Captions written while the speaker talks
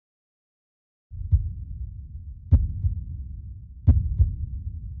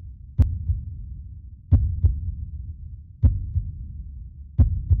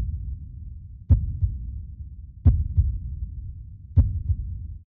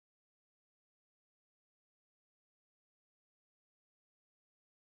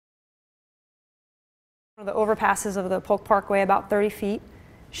The overpasses of the Polk Parkway, about 30 feet.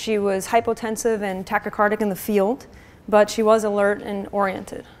 She was hypotensive and tachycardic in the field, but she was alert and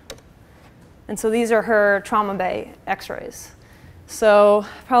oriented. And so these are her trauma bay x-rays. So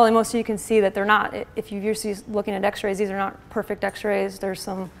probably most of you can see that they're not, if you're used to looking at x-rays, these are not perfect x-rays. There's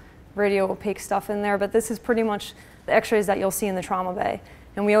some radio opaque stuff in there, but this is pretty much the x-rays that you'll see in the trauma bay.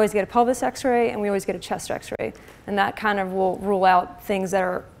 And we always get a pelvis x-ray and we always get a chest x-ray. And that kind of will rule out things that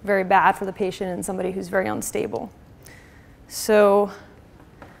are very bad for the patient and somebody who's very unstable. So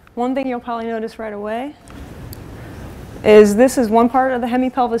one thing you'll probably notice right away is this is one part of the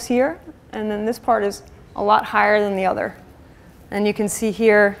hemipelvis here, and then this part is a lot higher than the other. And you can see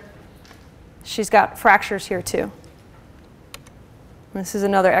here, she's got fractures here too. This is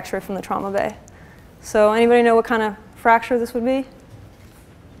another x-ray from the trauma bay. So anybody know what kind of fracture this would be?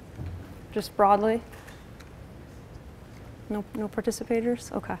 Just broadly? No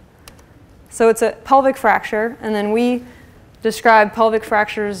participators? Okay. So it's a pelvic fracture, and then we describe pelvic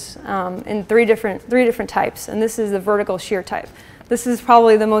fractures in three different types, and this is the vertical shear type. This is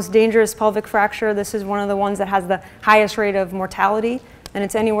probably the most dangerous pelvic fracture. This is one of the ones that has the highest rate of mortality, and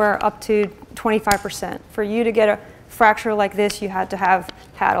it's anywhere up to 25%. For you to get a fracture like this, you had to have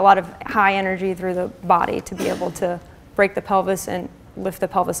had a lot of high energy through the body to be able to break the pelvis and lift the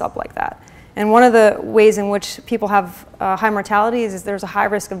pelvis up like that. And one of the ways in which people have high mortality is there's a high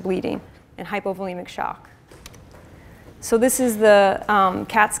risk of bleeding and hypovolemic shock. So this is the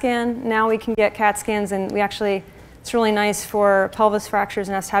CAT scan. Now we can get CAT scans, and we actually, it's really nice for pelvis fractures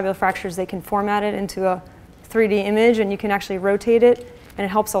and acetabular fractures. They can format it into a 3D image, and you can actually rotate it, and it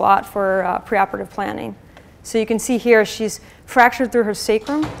helps a lot for preoperative planning. So you can see here she's fractured through her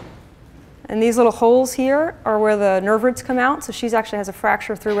sacrum, and these little holes here are where the nerve roots come out. So she actually has a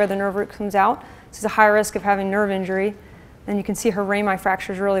fracture through where the nerve root comes out. This is a high risk of having nerve injury, and you can see her rami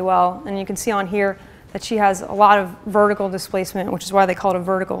fractures really well, and you can see on here that she has a lot of vertical displacement, which is why they call it a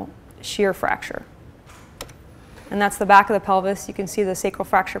vertical shear fracture. And that's the back of the pelvis. You can see the sacral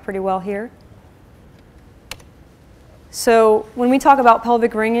fracture pretty well here. So when we talk about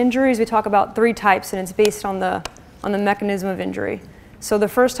pelvic ring injuries, we talk about three types, and it's based on the mechanism of injury. So the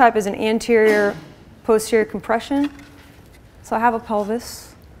first type is an anterior posterior compression. So I have a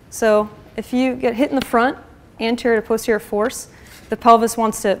pelvis. So if you get hit in the front, anterior to posterior force, the pelvis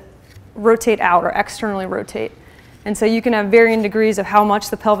wants to rotate out or externally rotate. And so you can have varying degrees of how much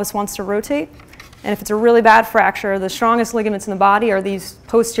the pelvis wants to rotate. And if it's a really bad fracture, the strongest ligaments in the body are these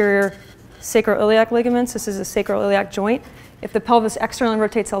posterior sacroiliac ligaments. This is a sacroiliac joint. If the pelvis externally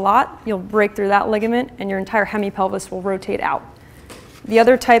rotates a lot, you'll break through that ligament and your entire hemipelvis will rotate out. The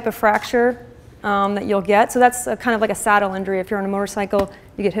other type of fracture that you'll get, so that's kind of like a saddle injury. If you're on a motorcycle,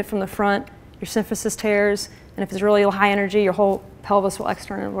 you get hit from the front, your symphysis tears, and if it's really high energy, your whole pelvis will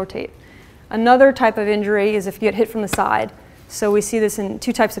externally rotate. Another type of injury is if you get hit from the side. So we see this in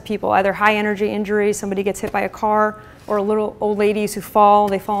two types of people, either high energy injury, somebody gets hit by a car, or little old ladies who fall,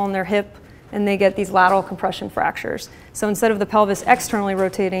 they fall on their hip, and they get these lateral compression fractures. So instead of the pelvis externally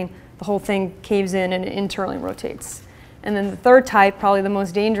rotating, the whole thing caves in and it internally rotates. And then the third type, probably the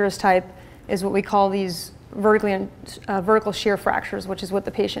most dangerous type, is what we call these vertical shear fractures, which is what the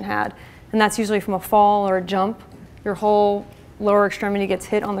patient had. And that's usually from a fall or a jump. Your whole lower extremity gets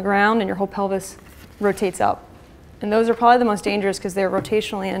hit on the ground and your whole pelvis rotates up. And those are probably the most dangerous because they're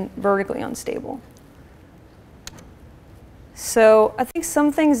rotationally and vertically unstable. So I think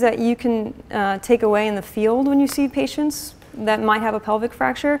some things that you can take away in the field when you see patients that might have a pelvic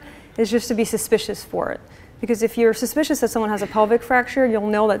fracture is just to be suspicious for it. Because if you're suspicious that someone has a pelvic fracture, you'll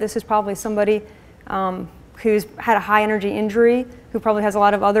know that this is probably somebody who's had a high energy injury, who probably has a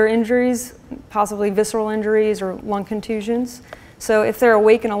lot of other injuries, possibly visceral injuries or lung contusions. So if they're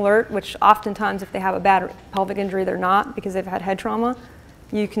awake and alert, which oftentimes if they have a bad pelvic injury, they're not because they've had head trauma,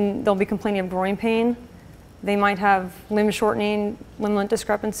 they'll be complaining of groin pain. They might have limb shortening, limb-length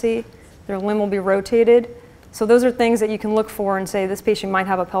discrepancy. Their limb will be rotated. So those are things that you can look for and say this patient might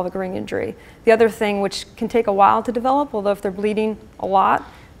have a pelvic ring injury. The other thing, which can take a while to develop, although if they're bleeding a lot,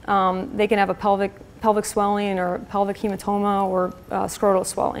 they can have a pelvic swelling or pelvic hematoma or scrotal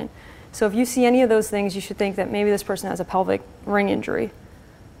swelling. So if you see any of those things, you should think that maybe this person has a pelvic ring injury.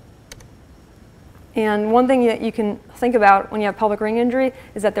 And one thing that you can think about when you have pelvic ring injury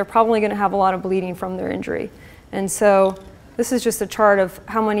is that they're probably going to have a lot of bleeding from their injury. And so this is just a chart of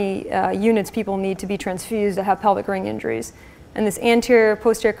how many units people need to be transfused that have pelvic ring injuries. And this anterior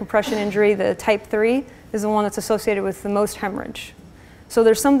posterior compression injury, the type 3, is the one that's associated with the most hemorrhage. So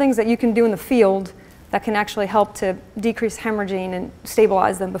there's some things that you can do in the field that can actually help to decrease hemorrhaging and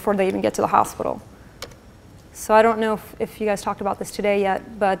stabilize them before they even get to the hospital. So I don't know if you guys talked about this today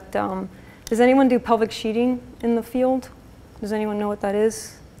yet, but Does anyone do pelvic sheeting in the field? Does anyone know what that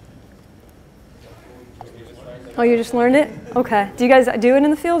is? Oh, you just learned it? Okay. Do you guys do it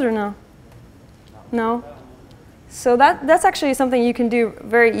in the field or no? No? So that's actually something you can do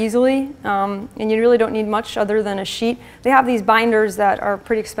very easily, and you really don't need much other than a sheet. They have these binders that are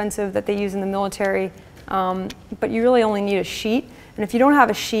pretty expensive that they use in the military, but you really only need a sheet. And if you don't have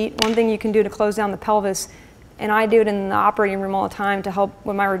a sheet, one thing you can do to close down the pelvis, and I do it in the operating room all the time to help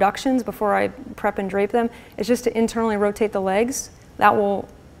with my reductions before I prep and drape them, is just to internally rotate the legs. That will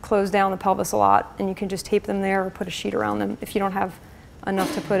close down the pelvis a lot, and you can just tape them there or put a sheet around them if you don't have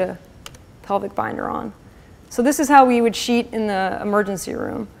enough to put a pelvic binder on. So this is how we would sheet in the emergency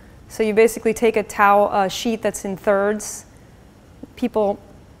room. So you basically take a towel, a sheet that's in thirds. People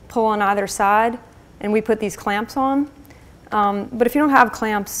pull on either side, and we put these clamps on. But if you don't have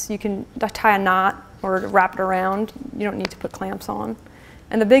clamps, you can tie a knot or wrap it around. You don't need to put clamps on.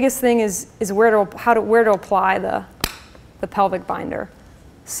 And the biggest thing is where to apply the pelvic binder,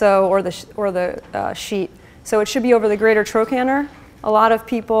 or the sheet. So it should be over the greater trochanter. A lot of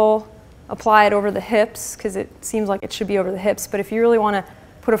people apply it over the hips because it seems like it should be over the hips. But if you really want to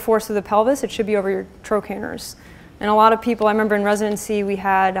put a force through the pelvis, it should be over your trochanters. And a lot of people, I remember in residency, we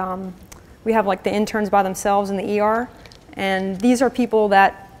have like the interns by themselves in the ER. And these are people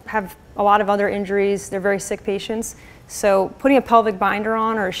that have a lot of other injuries. They're very sick patients. So putting a pelvic binder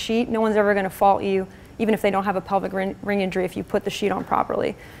on or a sheet, no one's ever going to fault you, even if they don't have a pelvic ring injury, if you put the sheet on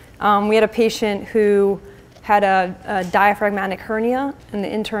properly. We had a patient who had a diaphragmatic hernia, and the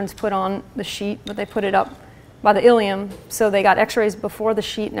interns put on the sheet, but they put it up by the ilium. So they got x-rays before the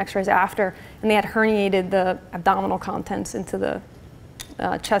sheet and x-rays after, and they had herniated the abdominal contents into the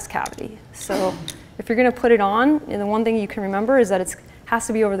chest cavity. So if you're going to put it on, and the one thing you can remember is that it has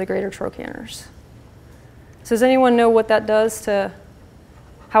to be over the greater trochanters. So does anyone know what that does to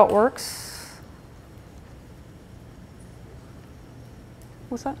how it works?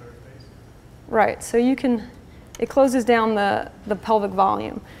 What's that? Right, so it closes down the pelvic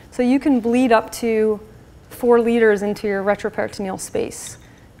volume. So you can bleed up to 4 liters into your retroperitoneal space.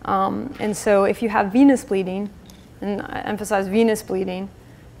 And so if you have venous bleeding, and I emphasize venous bleeding,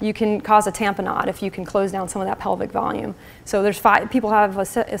 you can cause a tamponade if you can close down some of that pelvic volume. So there's people have a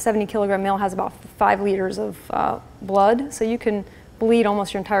 70-kilogram male has about 5 liters of blood, so you can bleed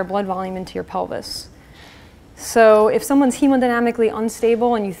almost your entire blood volume into your pelvis. So if someone's hemodynamically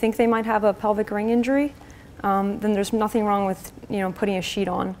unstable and you think they might have a pelvic ring injury, then there's nothing wrong with putting a sheet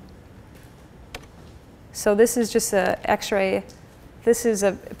on. So this is just an X-ray. This is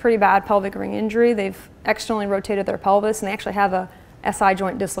a pretty bad pelvic ring injury. They've externally rotated their pelvis, and they actually have a SI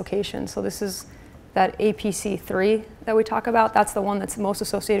joint dislocation. So this is that APC3 that we talk about. That's the one that's most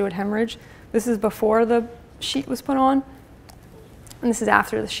associated with hemorrhage. This is before the sheet was put on, and this is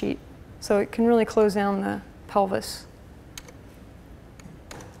after the sheet. So it can really close down the pelvis.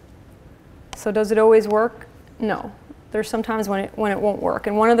 So does it always work? No. There's sometimes when it won't work.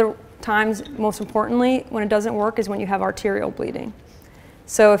 And one of the times, most importantly, when it doesn't work is when you have arterial bleeding.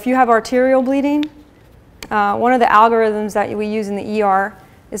 So if you have arterial bleeding, one of the algorithms that we use in the ER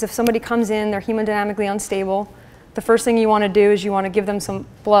is if somebody comes in, they're hemodynamically unstable, the first thing you want to do is you want to give them some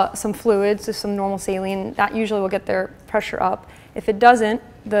fluids, just some normal saline. That usually will get their pressure up. If it doesn't,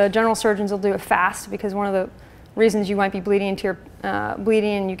 the general surgeons will do it fast, because one of the reasons you might be bleeding into your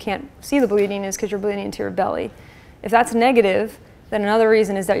bleeding and you can't see the bleeding is because you're bleeding into your belly. If that's negative, then another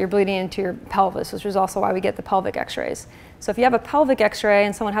reason is that you're bleeding into your pelvis, which is also why we get the pelvic x-rays. So if you have a pelvic x-ray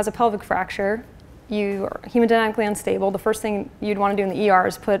and someone has a pelvic fracture, you are hemodynamically unstable, the first thing you'd want to do in the ER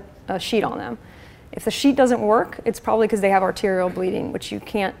is put a sheet on them. If the sheet doesn't work, it's probably because they have arterial bleeding, which you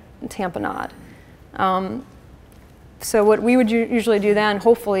can't tamponade. So what we would usually do then,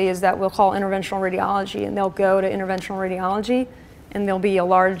 hopefully, is that we'll call interventional radiology, and they'll go to interventional radiology, and there'll be a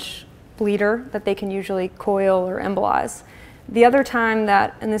large bleeder that they can usually coil or embolize. The other time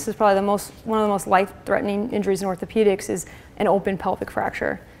that, and this is probably one of the most life-threatening injuries in orthopedics, is an open pelvic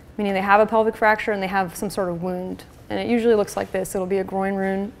fracture, meaning they have a pelvic fracture and they have some sort of wound. And it usually looks like this. It'll be a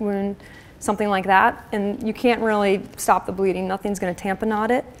groin wound, something like that, and you can't really stop the bleeding. Nothing's going to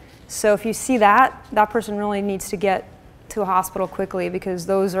tamponade it. So if you see that, that person really needs to get to a hospital quickly, because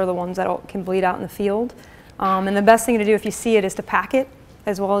those are the ones that can bleed out in the field. And the best thing to do if you see it is to pack it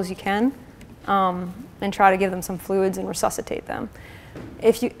as well as you can, and try to give them some fluids and resuscitate them.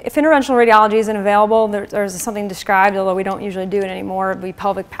 If interventional radiology isn't available, there's something described, although we don't usually do it anymore, it'd be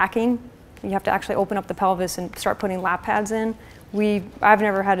pelvic packing. You have to actually open up the pelvis and start putting lap pads in. I've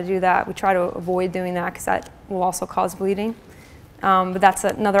never had to do that. We try to avoid doing that because that will also cause bleeding. But that's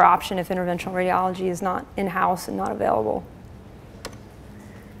another option if interventional radiology is not in-house and not available.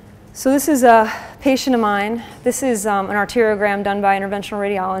 So this is a patient of mine. This is an arteriogram done by interventional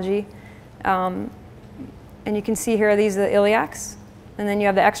radiology. And you can see here, these are the iliacs. And then you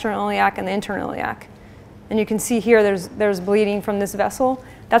have the external iliac and the internal iliac. And you can see here there's bleeding from this vessel.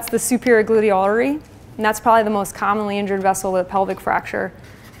 That's the superior gluteal artery. And that's probably the most commonly injured vessel with a pelvic fracture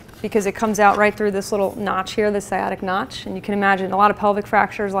because it comes out right through this little notch here, this sciatic notch. And you can imagine a lot of pelvic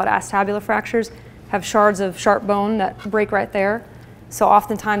fractures, a lot of acetabular fractures have shards of sharp bone that break right there. So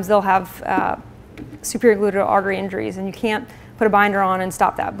oftentimes they'll have superior gluteal artery injuries, and you can't put a binder on and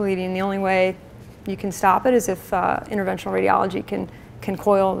stop that bleeding. The only way you can stop it is if interventional radiology can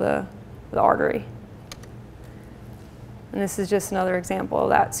coil the artery. And this is just another example of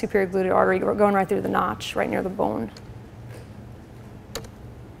that superior gluteal artery going right through the notch, right near the bone.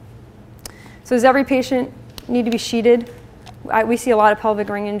 So does every patient need to be sheeted? We see a lot of pelvic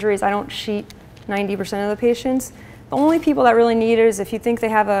ring injuries. I don't sheet 90% of the patients. The only people that really need it is if you think they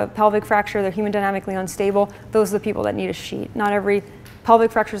have a pelvic fracture, they're hemodynamically unstable, those are the people that need a sheet. Not every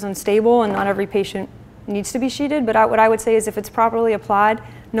pelvic fracture is unstable and not every patient needs to be sheeted, but what I would say is if it's properly applied,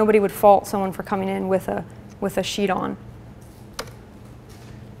 nobody would fault someone for coming in with a sheet on.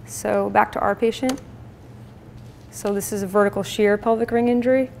 So back to our patient. So this is a vertical shear pelvic ring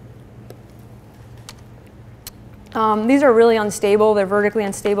injury. These are really unstable. They're vertically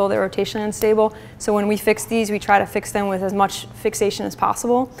unstable. They're rotationally unstable. So when we fix these, we try to fix them with as much fixation as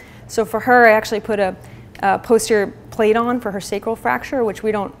possible. So for her, I actually put a posterior plate on for her sacral fracture, which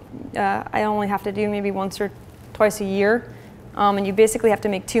we don't, I only have to do maybe once or twice a year. And you basically have to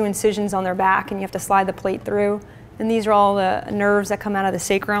make 2 incisions on their back, and you have to slide the plate through. And these are all the nerves that come out of the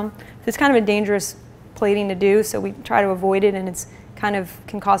sacrum. So it's kind of a dangerous plating to do, so we try to avoid it, and it's kind of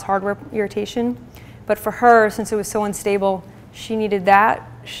can cause hardware irritation. But for her, since it was so unstable, she needed that.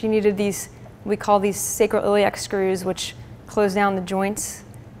 She needed these, we call these sacroiliac screws, which close down the joints.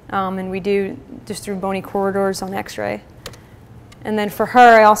 And we do just through bony corridors on x-ray. And then for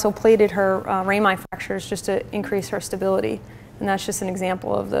her, I also plated her rami fractures just to increase her stability. And that's just an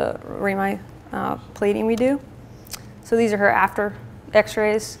example of the rami plating we do. So these are her after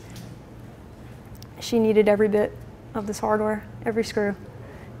x-rays. She needed every bit of this hardware, every screw.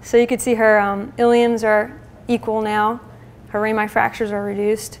 So you can see her iliums are equal now. Her rami fractures are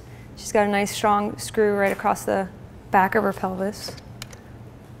reduced. She's got a nice strong screw right across the back of her pelvis.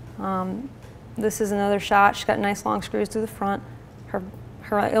 This is another shot. She's got nice long screws through the front.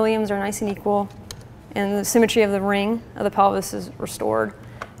 Her iliums are nice and equal. And the symmetry of the ring of the pelvis is restored.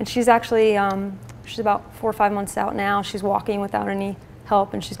 And she's actually, she's about 4 or 5 months out now. She's walking without any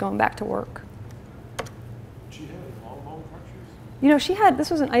help, and she's going back to work. You know,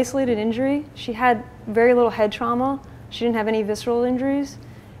 this was an isolated injury. She had very little head trauma. She didn't have any visceral injuries.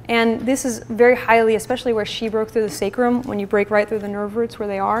 And this is very highly, especially where she broke through the sacrum, when you break right through the nerve roots where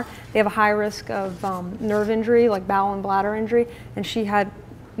they are, they have a high risk of nerve injury, like bowel and bladder injury, and she had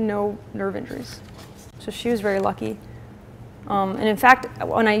no nerve injuries. So she was very lucky. And in fact,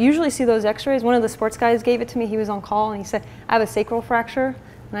 when I usually see those x-rays, one of the sports guys gave it to me. He was on call, and he said, I have a sacral fracture.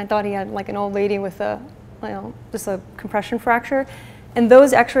 And I thought he had like an old lady with a, just a compression fracture. And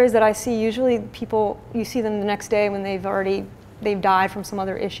those x-rays that I see, usually you see them the next day when they've died from some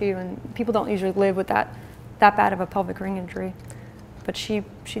other issue, and people don't usually live with that bad of a pelvic ring injury. But she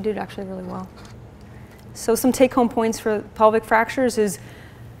did actually really well. So some take-home points for pelvic fractures is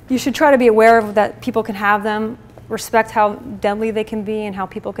you should try to be aware of that people can have them, respect how deadly they can be and how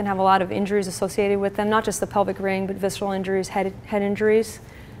people can have a lot of injuries associated with them, not just the pelvic ring, but visceral injuries, head injuries.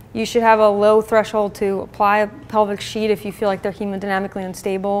 You should have a low threshold to apply a pelvic sheet if you feel like they're hemodynamically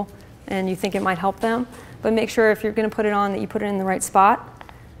unstable and you think it might help them. But make sure if you're going to put it on that you put it in the right spot.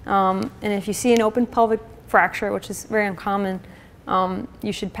 And if you see an open pelvic fracture, which is very uncommon,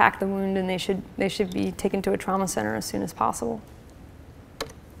 you should pack the wound, and they should be taken to a trauma center as soon as possible.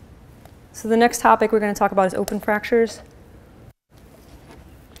 So the next topic we're going to talk about is open fractures.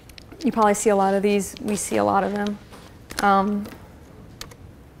 You probably see a lot of these. We see a lot of them.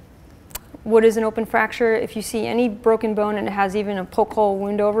 What is an open fracture? If you see any broken bone and it has even a poke hole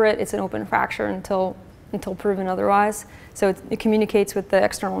wound over it, it's an open fracture until proven otherwise. So it communicates with the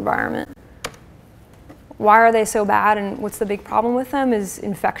external environment. Why are they so bad, and what's the big problem with them is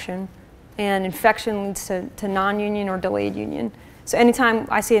infection. And infection leads to non-union or delayed union. So anytime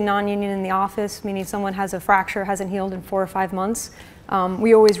I see a non-union in the office, meaning someone has a fracture, hasn't healed in 4 or 5 months,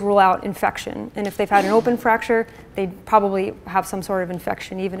 we always rule out infection. And if they've had an open fracture, they probably have some sort of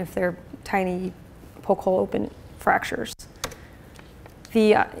infection, even if they're tiny poke hole open fractures.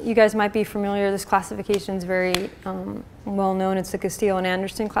 You guys might be familiar, this classification is very well known. It's the Castillo and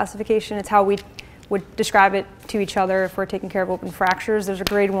Anderson classification. It's how we would describe it to each other if we're taking care of open fractures. There's a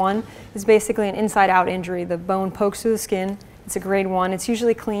grade 1. It's basically an inside-out injury. The bone pokes through the skin. It's a grade 1. It's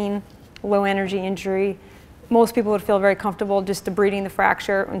usually clean, low-energy injury. Most people would feel very comfortable just debriding the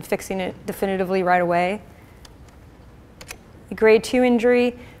fracture and fixing it definitively right away. A grade 2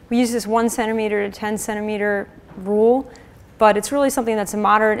 injury, we use this 1 centimeter to 10 centimeter rule, but it's really something that's a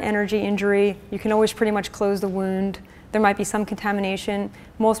moderate energy injury. You can always pretty much close the wound. There might be some contamination.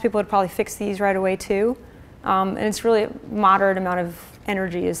 Most people would probably fix these right away too. And it's really a moderate amount of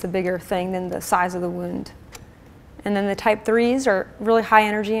energy is the bigger thing than the size of the wound. And then the type 3s are really high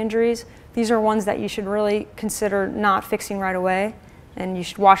energy injuries. These are ones that you should really consider not fixing right away, and you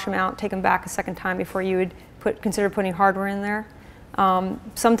should wash them out, take them back a second time before you would consider putting hardware in there.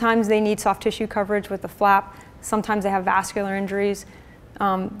 Sometimes they need soft tissue coverage with the flap. Sometimes they have vascular injuries.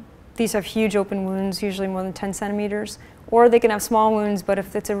 These have huge open wounds, usually more than 10 centimeters. Or they can have small wounds, but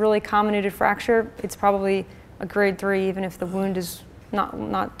if it's a really comminuted fracture, it's probably a grade 3, even if the wound is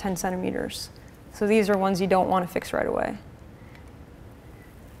not 10 centimeters. So these are ones you don't want to fix right away.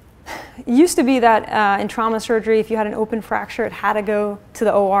 It used to be that in trauma surgery, if you had an open fracture, it had to go to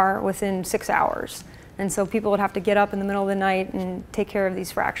the OR within 6 hours. And so people would have to get up in the middle of the night and take care of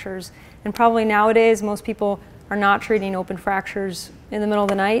these fractures. And probably nowadays, most people are not treating open fractures in the middle of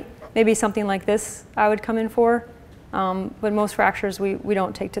the night. Maybe something like this I would come in for. But most fractures we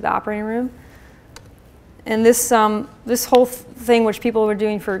don't take to the operating room. And this whole thing, which people were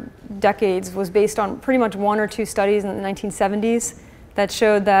doing for decades, was based on pretty much 1 or 2 studies in the 1970s that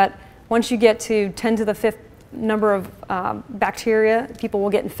showed that once you get to 10 to the 5th number of bacteria, people will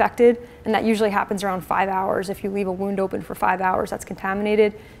get infected, and that usually happens around 5 hours. If you leave a wound open for 5 hours, that's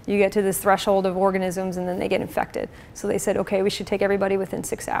contaminated. You get to this threshold of organisms, and then they get infected. So they said, okay, we should take everybody within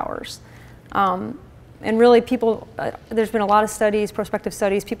 6 hours. And really, people, there's been a lot of studies, prospective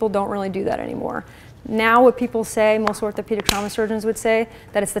studies, people don't really do that anymore. Now what people say, most orthopedic trauma surgeons would say,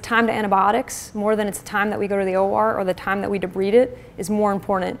 that it's the time to antibiotics, more than it's the time that we go to the OR or the time that we debride it, is more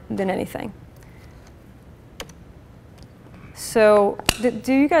important than anything. So,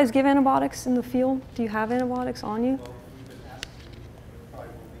 do you guys give antibiotics in the field? Do you have antibiotics on you? Well, we've been asking, probably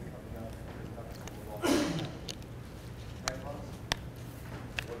will be coming up. Right, Bob?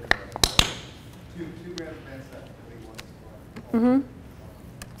 2 grams of Mancet, I think once.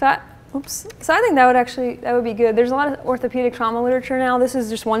 So I think that would be good. There's a lot of orthopedic trauma literature now. This is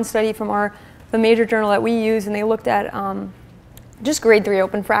just one study from the major journal that we use, and they looked at just grade 3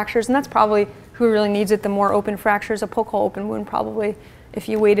 open fractures, and that's probably who really needs it. The more open fractures, a Polk hole open wound probably, if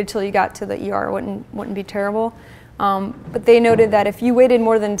you waited till you got to the ER, wouldn't be terrible. But they noted that if you waited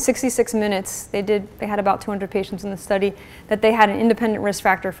more than 66 minutes, they had about 200 patients in the study, that they had an independent risk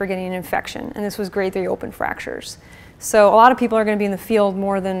factor for getting an infection, and this was grade 3 open fractures. So a lot of people are going to be in the field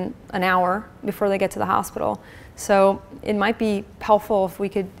more than an hour before they get to the hospital. So it might be helpful if we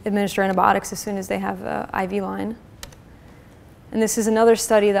could administer antibiotics as soon as they have an IV line. And this is another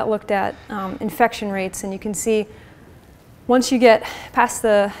study that looked at infection rates, and you can see once you get past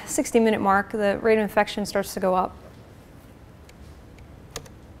the 60-minute mark, the rate of infection starts to go up.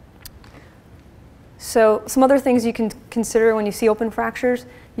 So some other things you can consider when you see open fractures,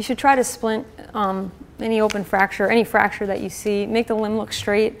 you should try to splint any open fracture, any fracture that you see. Make the limb look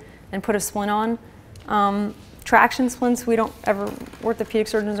straight and put a splint on. Traction splints, orthopedic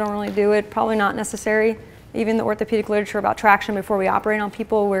surgeons don't really do it, probably not necessary. Even the orthopedic literature about traction before we operate on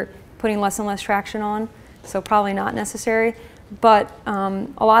people, we're putting less and less traction on, so probably not necessary. But a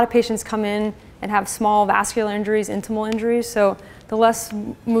lot of patients come in and have small vascular injuries, intimal injuries, so the less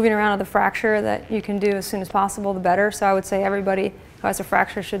moving around of the fracture that you can do as soon as possible, the better. So I would say everybody who has a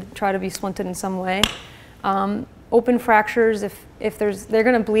fracture should try to be splinted in some way. Open fractures, if they're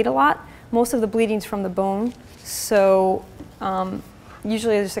going to bleed a lot. Most of the bleeding's from the bone, so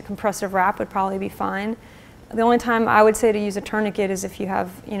usually just a compressive wrap would probably be fine. The only time I would say to use a tourniquet is if you have,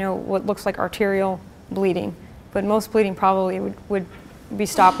 what looks like arterial bleeding, but most bleeding probably would be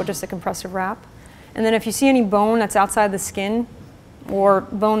stopped with just a compressive wrap. And then if you see any bone that's outside the skin, or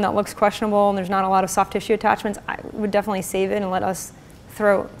bone that looks questionable and there's not a lot of soft tissue attachments, I would definitely save it and let us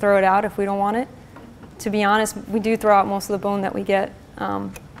throw it out if we don't want it. To be honest, we do throw out most of the bone that we get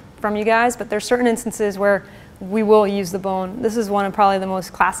from you guys, but there's certain instances where we will use the bone. This is one of probably the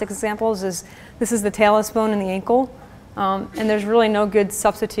most classic examples. This is the talus bone in the ankle, and there's really no good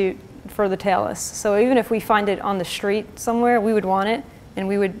substitute for the talus. So even if we find it on the street somewhere, we would want it, and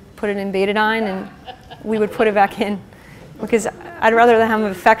we would put it in betadine, and we would put it back in. Because I'd rather have an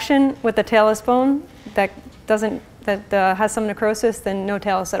infection with the talus bone that has some necrosis than no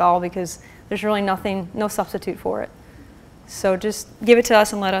talus at all, because there's really no substitute for it. So just give it to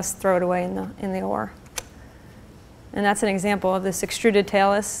us and let us throw it away in the OR. And that's an example of this extruded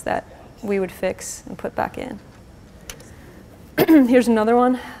talus that we would fix and put back in. Here's another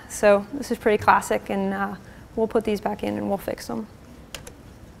one. So this is pretty classic, and we'll put these back in and we'll fix them.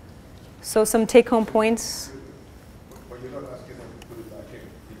 So some take-home points. But you're not asking them to put it back in.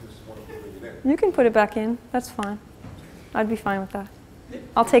 You just want to put it in. You can put it back in. That's fine. I'd be fine with that.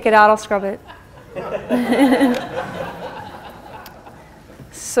 I'll take it out. I'll scrub it.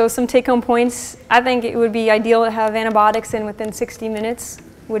 So some take-home points. I think it would be ideal to have antibiotics in within 60 minutes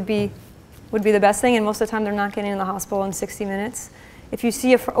would be the best thing, and most of the time they're not getting in the hospital in 60 minutes. If you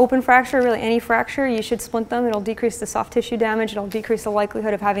see an open fracture, really any fracture, you should splint them. It'll decrease the soft tissue damage. It'll decrease the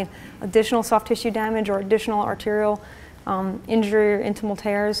likelihood of having additional soft tissue damage or additional arterial injury or intimal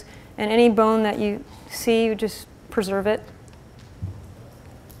tears. And any bone that you see, you just preserve it.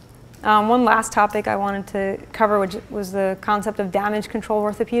 One last topic I wanted to cover, which was the concept of damage control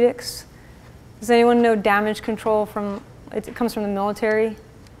orthopedics. Does anyone know damage control from, it comes from the military,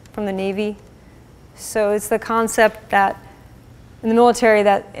 from the Navy. So it's the concept that in the military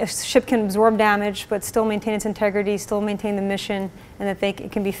that a ship can absorb damage but still maintain its integrity, still maintain the mission, and that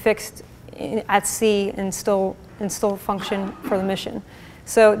it can be fixed at sea and still function for the mission.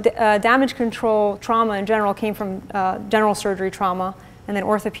 So damage control trauma in general came from general surgery trauma, and then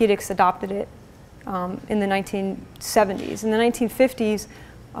orthopedics adopted it in the 1970s. In the 1950s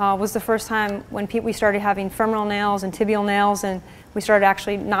was the first time when we started having femoral nails and tibial nails, and we started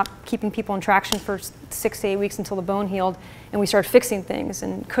actually not keeping people in traction for 6 to 8 weeks until the bone healed, and we started fixing things.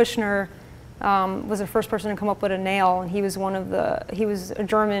 And Kushner was the first person to come up with a nail, and he was a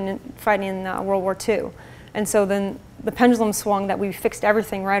German fighting in World War II. And so then the pendulum swung that we fixed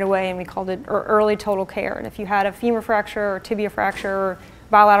everything right away, and we called it early total care. And if you had a femur fracture or tibia fracture or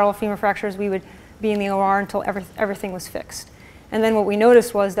bilateral femur fractures, we would be in the OR until everything was fixed. And then what we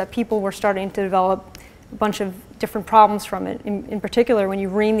noticed was that people were starting to develop a bunch of different problems from it. In particular, when you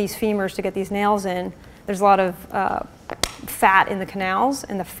ream these femurs to get these nails in, there's a lot of fat in the canals,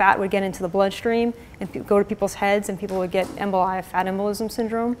 and the fat would get into the bloodstream and go to people's heads, and people would get emboli, fat embolism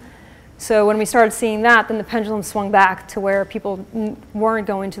syndrome. So when we started seeing that, then the pendulum swung back to where people weren't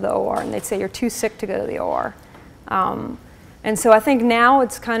going to the OR, and they'd say, you're too sick to go to the OR. And so I think now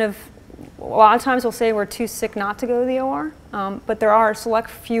it's kind of, a lot of times we'll say we're too sick not to go to the OR, but there are a select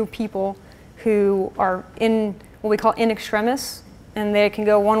few people who are in what we call in extremis, and they can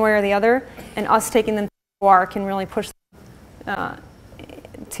go one way or the other, and us taking them to the OR can really push them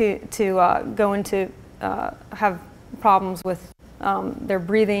to go into, have problems with their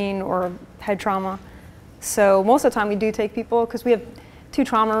breathing or head trauma. So most of the time we do take people, because we have 2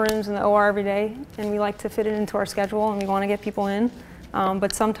 trauma rooms in the OR every day, and we like to fit it into our schedule, and we want to get people in,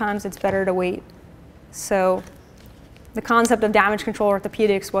 but sometimes it's better to wait. So the concept of damage control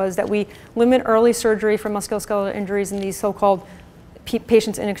orthopedics was that we limit early surgery for musculoskeletal injuries in these so-called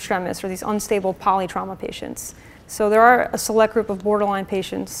patients in extremis, or these unstable polytrauma patients. So there are a select group of borderline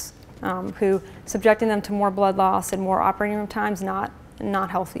patients who subjecting them to more blood loss and more operating room times not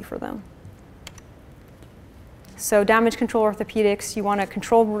healthy for them. So damage control orthopedics, you want to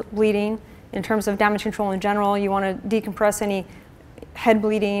control bleeding. In terms of damage control in general, you want to decompress any head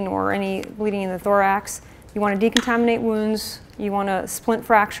bleeding or any bleeding in the thorax. You want to decontaminate wounds. You want to splint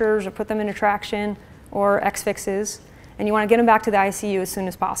fractures or put them into traction or X-fixes. And you want to get them back to the ICU as soon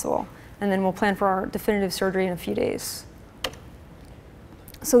as possible. And then we'll plan for our definitive surgery in a few days.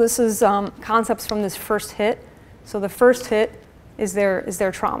 So this is concepts from this first hit. So the first hit is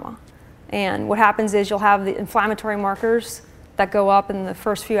their trauma. And what happens is you'll have the inflammatory markers that go up in the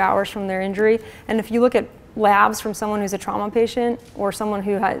first few hours from their injury. And if you look at labs from someone who's a trauma patient or someone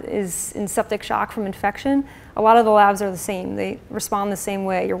who is in septic shock from infection, a lot of the labs are the same. They respond the same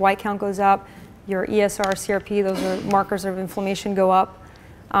way. Your white count goes up, your ESR, CRP, those are markers of inflammation, go up.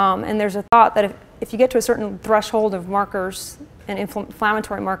 And there's a thought that if you get to a certain threshold of markers and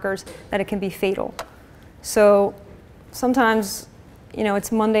inflammatory markers, that it can be fatal. So sometimes, you know,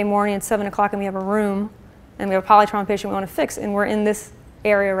 it's Monday morning at 7 o'clock and we have a room and we have a polytrauma patient we want to fix, and we're in this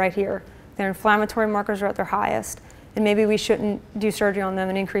area right here. Their inflammatory markers are at their highest, and maybe we shouldn't do surgery on them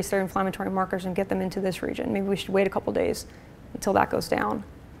and increase their inflammatory markers and get them into this region. Maybe we should wait a couple days until that goes down.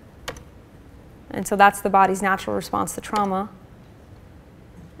 And so that's the body's natural response to trauma.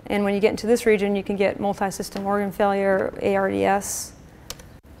 And when you get into this region, you can get multi-system organ failure, ARDS.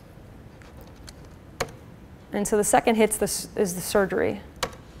 And so the second hit is the surgery.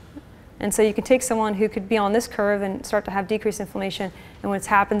 And so you can take someone who could be on this curve and start to have decreased inflammation, and what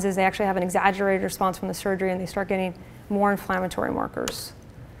happens is they actually have an exaggerated response from the surgery and they start getting more inflammatory markers.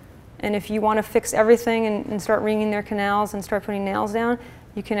 And if you want to fix everything and start ringing their canals and start putting nails down,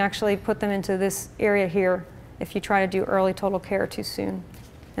 you can actually put them into this area here if you try to do early total care too soon.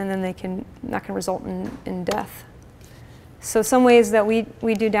 And then that can result in death. So some ways that we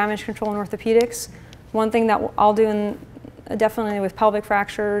do damage control in orthopedics, one thing that I'll do definitely with pelvic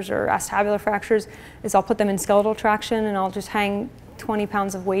fractures or acetabular fractures is I'll put them in skeletal traction and I'll just hang 20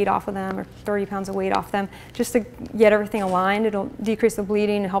 pounds of weight off of them or 30 pounds of weight off them just to get everything aligned. It'll decrease the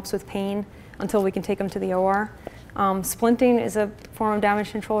bleeding, it helps with pain until we can take them to the OR. Splinting is a form of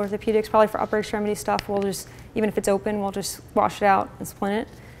damage control orthopedics, probably for upper extremity stuff. We'll just, even if it's open, we'll just wash it out and splint it.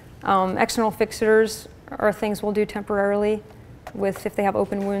 External fixators are things we'll do temporarily if they have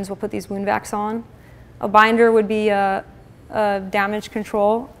open wounds, we'll put these wound vacs on. A binder would be a damage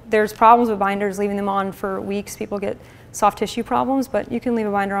control. There's problems with binders, leaving them on for weeks. People get soft tissue problems, but you can leave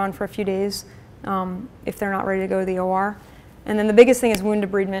a binder on for a few days if they're not ready to go to the OR. And then the biggest thing is wound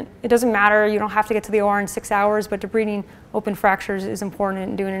debridement. It doesn't matter, you don't have to get to the OR in 6 hours, but debriding open fractures is important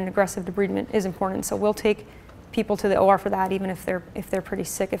and doing an aggressive debridement is important. So we'll take people to the OR for that even if they're pretty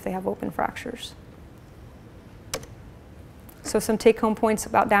sick, if they have open fractures. So some take-home points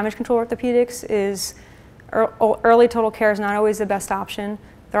about damage control orthopedics is early total care is not always the best option.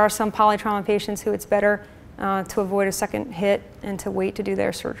 There are some polytrauma patients who it's better to avoid a second hit and to wait to do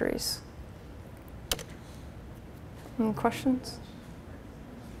their surgeries. Any questions?